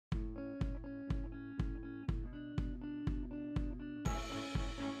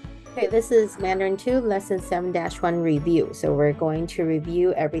Okay, this is Mandarin 2, Lesson 7-1 review. So we're going to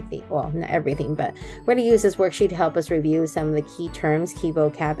review everything. Well, not everything, but we're going to use this worksheet to help us review some of the key terms, key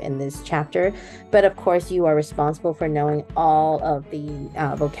vocab in this chapter. But of course, you are responsible for knowing all of the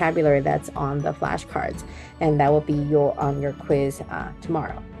vocabulary that's on the flashcards. And that will be on your quiz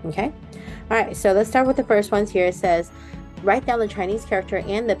tomorrow. Okay? All right, so let's start with the first ones here. It says, write down the Chinese character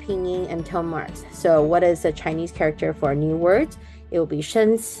and the pinyin and tone marks. So what is the Chinese character for new words? It will be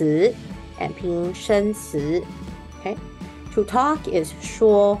生词 and 拼音生词. Okay. To talk is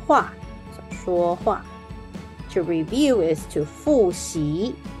说话. So 说话. To review is to 复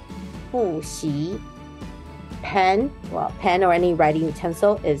习. 复习. Pen, well, pen or any writing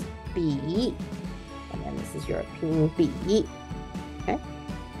utensil is 笔. And then this is your 拼音笔. Okay.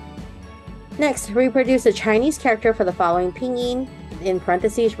 Next, reproduce the Chinese character for the following pinyin. In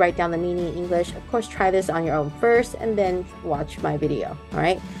parentheses, write down the meaning in English. Of course, try this on your own first and then watch my video. All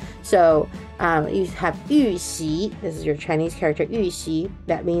right. So you have 预习. This is your Chinese character 预习.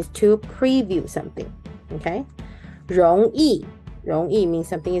 That means to preview something. Okay. 容易. 容易 means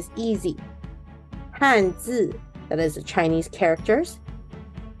something is easy. 汉字, that is the Chinese characters.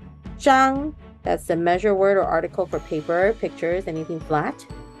 张, that's the measure word or article for paper, pictures, anything flat.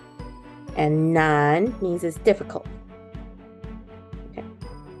 And 难 means it's difficult. Okay.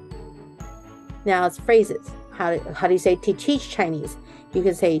 Now it's phrases. How do you say to teach Chinese? You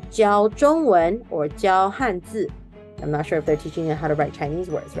can say 教中文 or 教汉字. I'm not sure if they're teaching you how to write Chinese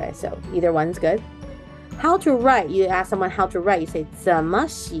words, right? So either one's good. How to write. You ask someone how to write. You say 怎么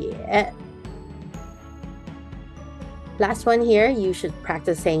写. Last one here, you should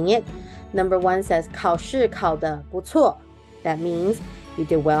practice saying it. Number 1 says 考试考得不错. That means you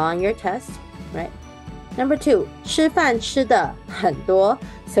did well on your test, right? Number 2, 吃饭吃得很多.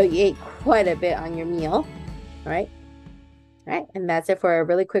 So you ate quite a bit on your meal, all right? All right, and that's it for a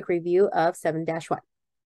really quick review of 7-1.